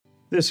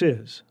This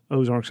is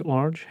Ozarks at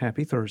Large.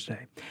 Happy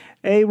Thursday.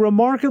 A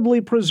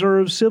remarkably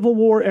preserved Civil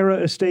War-era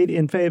estate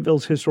in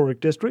Fayetteville's historic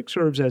district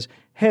serves as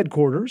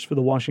headquarters for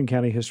the Washington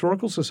County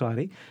Historical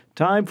Society.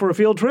 Time for a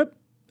field trip.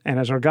 And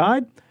as our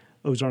guide,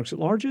 Ozarks at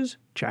Large's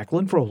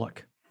Jacqueline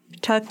Froelich.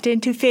 Tucked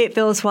into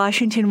Fayetteville's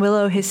Washington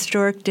Willow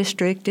Historic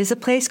District is a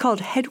place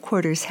called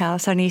Headquarters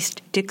House on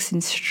East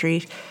Dixon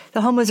Street. The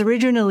home was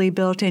originally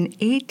built in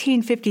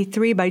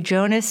 1853 by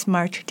Jonas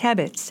March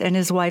Tebbets and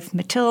his wife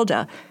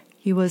Matilda.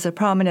 He was a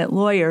prominent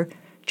lawyer,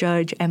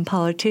 judge, and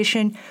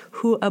politician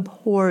who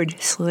abhorred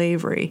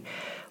slavery.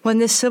 When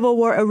the Civil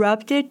War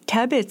erupted,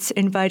 Tebbets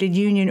invited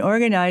Union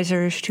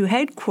organizers to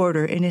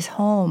headquarter in his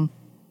home.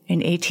 In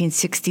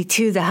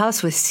 1862, the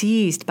house was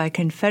seized by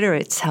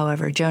Confederates.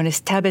 However,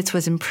 Jonas Tebbets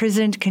was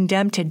imprisoned,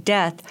 condemned to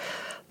death,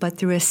 but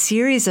through a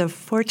series of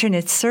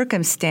fortunate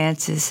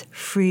circumstances,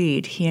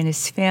 freed. He and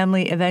his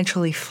family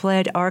eventually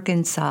fled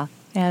Arkansas.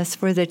 As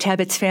for the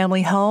Tebbets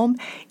family home,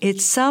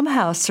 it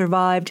somehow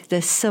survived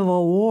the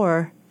Civil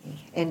War.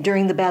 And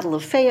during the Battle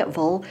of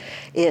Fayetteville,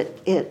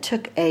 it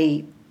took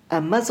a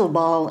muzzle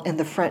ball in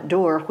the front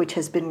door, which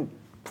has been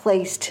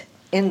placed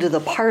into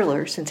the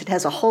parlor since it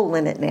has a hole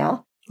in it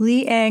now.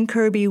 Lee Anne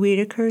Kirby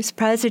Wiederkehr is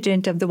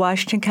president of the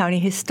Washington County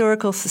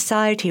Historical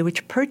Society,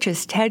 which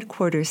purchased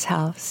Headquarters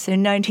House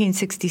in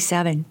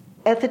 1967.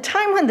 At the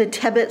time when the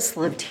Tebbets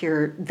lived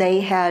here,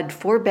 they had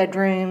 4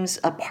 bedrooms,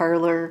 a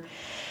parlor,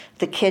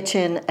 the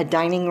kitchen, a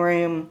dining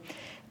room,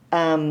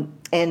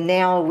 and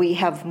now we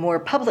have more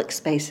public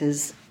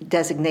spaces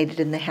designated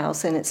in the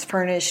house, and it's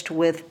furnished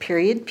with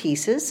period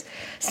pieces,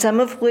 some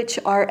of which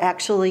are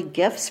actually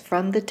gifts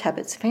from the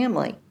Tebbets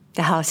family.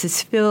 The house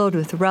is filled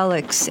with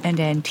relics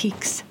and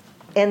antiques.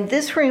 And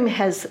this room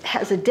has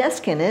a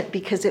desk in it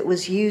because it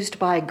was used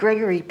by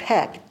Gregory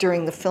Peck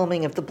during the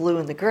filming of The Blue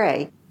and the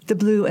Gray. The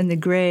Blue and the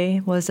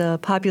Gray was a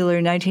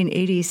popular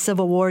 1980s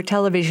Civil War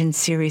television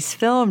series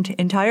filmed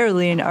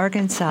entirely in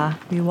Arkansas.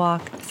 We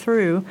walk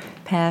through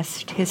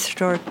past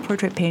historic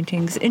portrait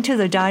paintings into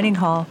the dining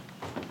hall.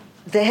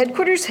 The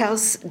Headquarters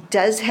House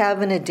does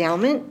have an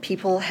endowment.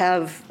 People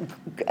have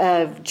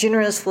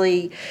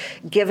generously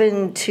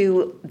given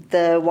to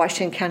the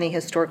Washington County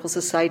Historical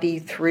Society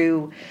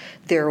through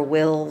their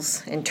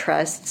wills and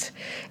trusts,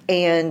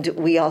 and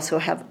we also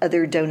have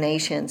other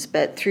donations.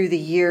 But through the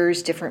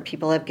years, different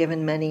people have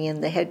given money,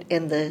 and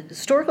the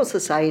Historical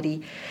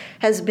Society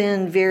has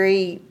been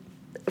very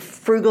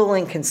frugal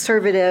and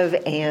conservative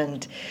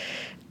and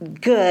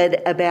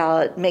good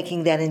about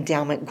making that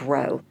endowment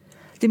grow.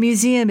 The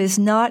museum is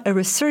not a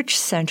research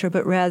center,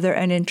 but rather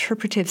an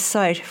interpretive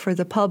site for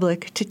the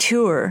public to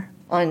tour.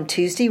 On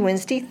Tuesday,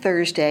 Wednesday,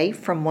 Thursday,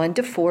 from 1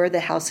 to 4, the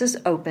house is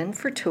open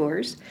for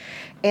tours.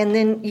 And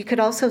then you could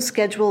also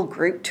schedule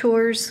group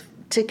tours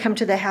to come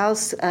to the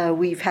house.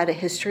 We've had a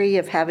history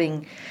of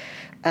having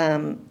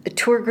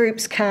tour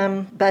groups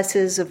come,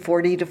 buses of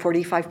 40 to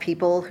 45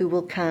 people who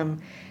will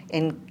come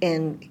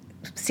and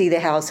see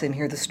the house and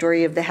hear the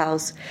story of the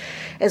house,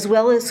 as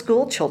well as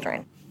school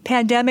children.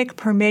 Pandemic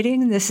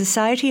permitting, the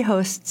Society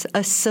hosts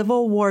a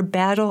Civil War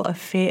Battle of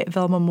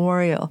Fayetteville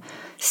Memorial,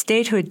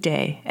 Statehood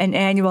Day, an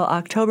annual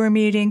October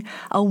meeting,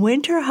 a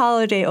winter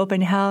holiday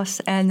open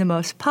house, and the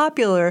most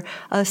popular,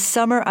 a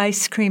summer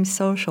ice cream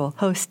social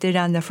hosted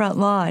on the front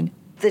lawn.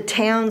 The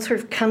town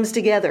sort of comes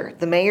together.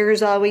 The mayor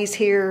is always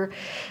here.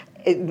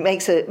 It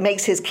makes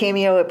his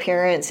cameo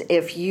appearance.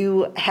 If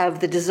you have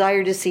the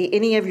desire to see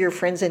any of your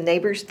friends and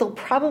neighbors, they'll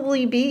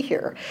probably be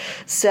here.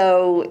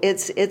 So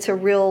it's a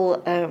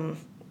real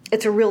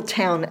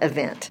town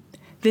event.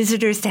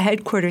 Visitors to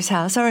Headquarters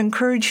House are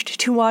encouraged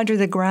to wander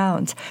the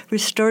grounds,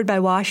 restored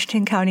by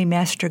Washington County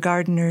master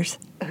gardeners,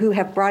 who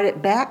have brought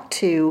it back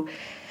to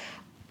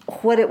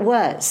what it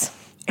was.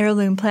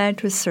 Heirloom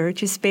plant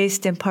research is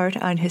based in part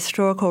on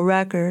historical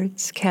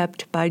records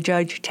kept by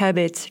Judge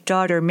Tebbets'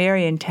 daughter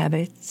Marion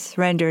Tebbets,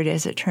 rendered,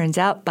 as it turns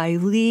out, by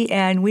Lee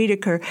Anne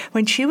Wiederkehr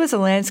when she was a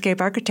landscape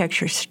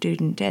architecture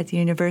student at the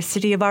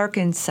University of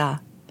Arkansas.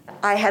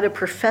 I had a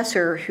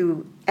professor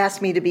who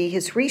asked me to be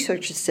his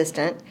research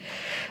assistant,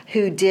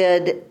 who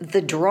did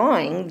the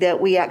drawing that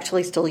we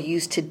actually still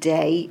use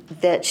today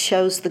that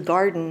shows the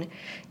garden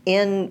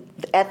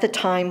at the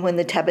time when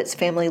the Tebbets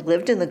family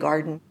lived in the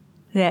garden.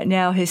 That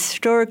now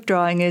historic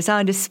drawing is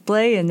on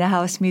display in the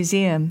House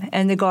Museum,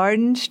 and the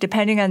gardens,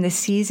 depending on the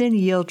season,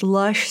 yield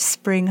lush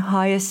spring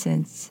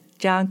hyacinths,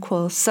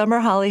 jonquils,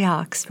 summer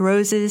hollyhocks,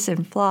 roses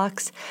and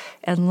phlox,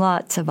 and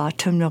lots of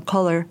autumnal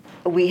color.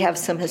 We have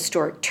some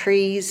historic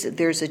trees.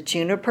 There's a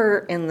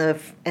juniper in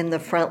the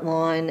front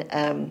lawn,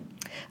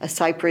 a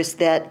cypress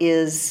that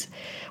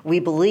we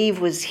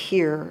believe was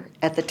here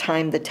at the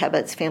time the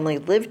Tebbets family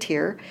lived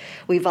here.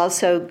 We've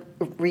also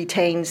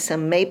retained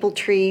some maple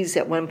trees.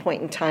 At one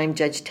point in time,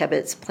 Judge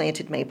Tebbets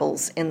planted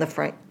maples in the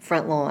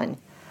front lawn.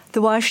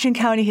 The Washington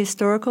County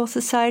Historical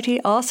Society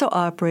also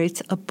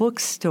operates a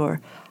bookstore.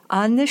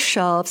 On the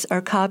shelves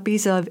are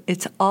copies of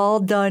It's All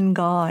Done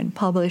Gone,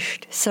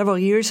 published several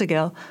years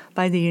ago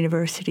by the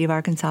University of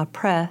Arkansas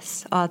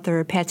Press.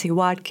 Author Patsy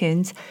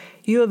Watkins,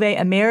 U of A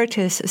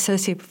Emeritus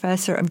Associate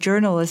Professor of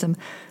Journalism,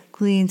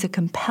 gleans a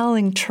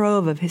compelling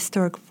trove of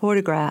historic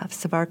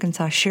photographs of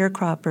Arkansas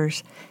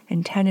sharecroppers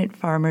and tenant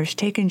farmers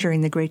taken during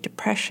the Great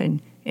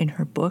Depression in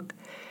her book.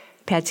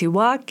 Patsy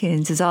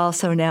Watkins is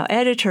also now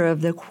editor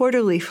of the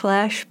quarterly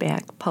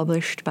Flashback,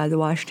 published by the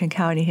Washington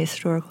County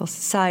Historical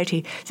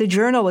Society. The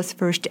journal was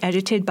first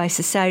edited by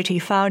Society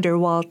founder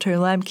Walter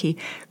Lemke,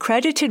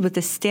 credited with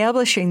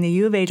establishing the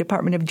U of A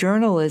Department of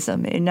Journalism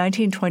in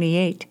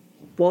 1928.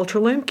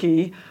 Walter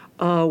Lemke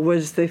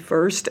was the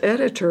first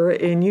editor,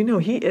 and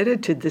he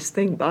edited this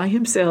thing by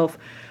himself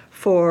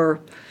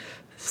for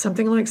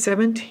something like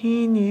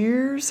 17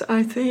 years,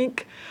 I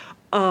think.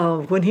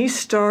 When he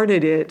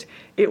started it,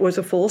 it was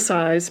a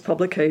full-size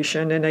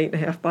publication, an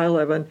 8.5 by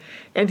 11,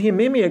 and he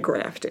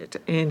mimeographed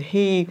it. And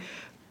he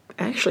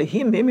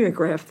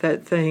mimeographed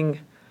that thing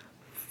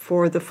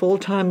for the full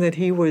time that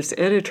he was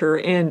editor,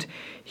 and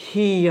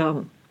he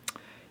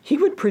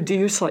would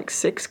produce like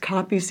 6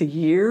 copies a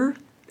year.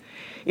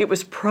 It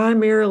was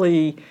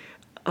primarily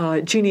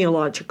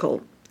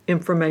genealogical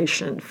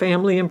information,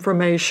 family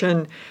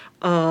information,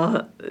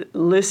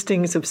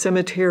 listings of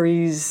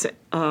cemeteries,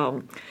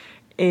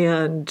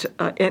 and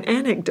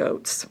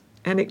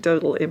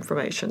anecdotal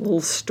information,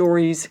 little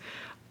stories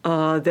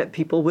that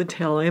people would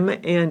tell him,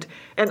 and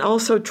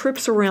also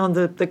trips around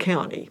the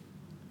county.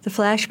 The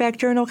Flashback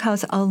Journal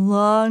counts a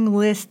long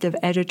list of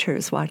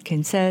editors,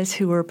 Watkins says,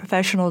 who were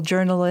professional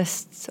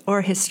journalists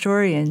or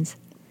historians.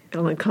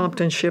 Ellen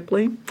Compton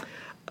Shipley,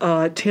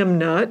 Tim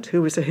Nutt,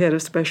 who was the head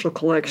of special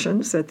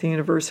collections at the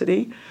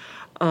university,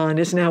 and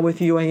is now with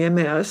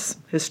UAMS,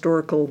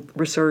 Historical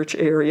Research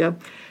Area.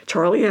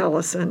 Charlie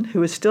Allison,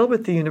 who is still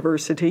with the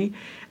university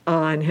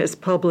and has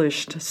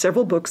published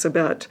several books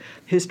about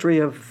history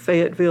of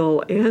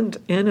Fayetteville and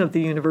of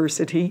the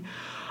university.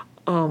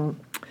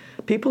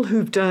 People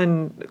who've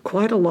done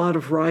quite a lot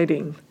of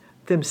writing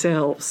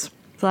themselves.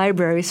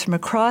 Libraries from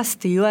across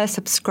the U.S.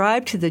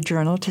 subscribe to the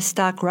journal to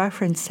stock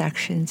reference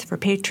sections for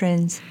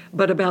patrons.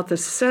 But about the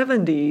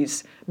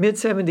 70s,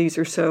 mid-70s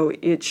or so,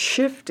 it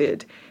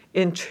shifted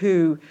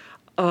into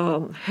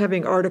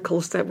having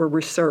articles that were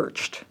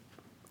researched,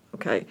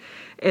 okay?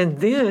 And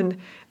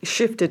then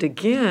shifted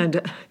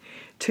again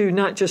to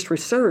not just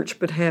research,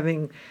 but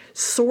having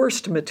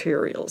sourced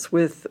materials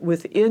with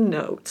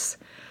endnotes.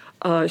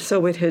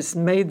 So it has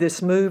made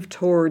this move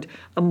toward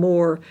a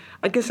more,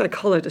 I guess I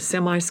call it a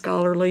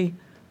semi-scholarly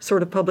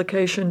sort of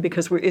publication,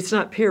 because it's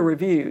not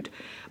peer-reviewed,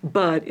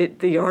 but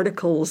the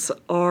articles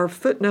are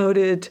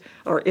footnoted,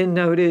 are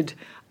endnoted,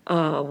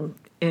 and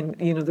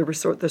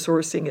the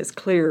sourcing is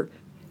clear.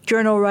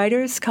 Journal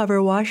writers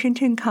cover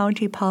Washington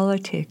County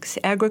politics,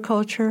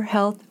 agriculture,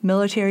 health,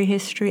 military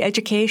history,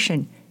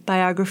 education,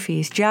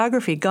 biographies,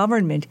 geography,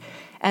 government,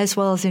 as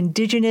well as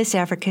Indigenous,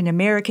 African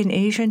American,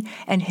 Asian,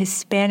 and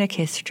Hispanic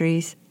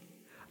histories.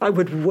 I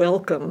would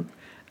welcome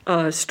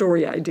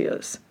story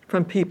ideas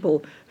from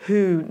people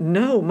who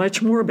know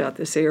much more about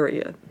this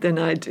area than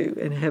I do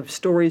and have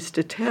stories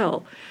to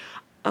tell.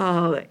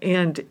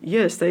 And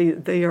yes,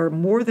 they are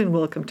more than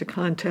welcome to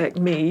contact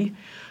me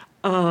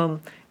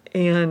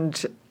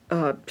and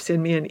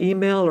send me an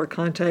email or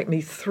contact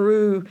me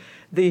through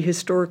the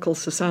Historical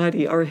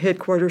Society, our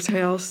headquarters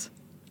house.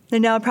 The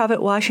nonprofit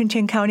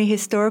Washington County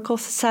Historical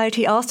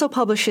Society also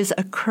publishes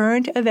a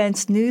current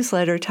events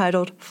newsletter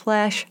titled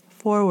Flash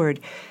Forward,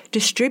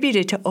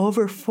 distributed to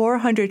over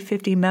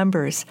 450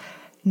 members.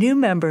 New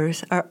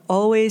members are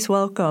always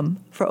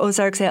welcome. For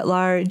Ozarks at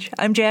Large,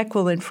 I'm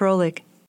Jacqueline Froelich.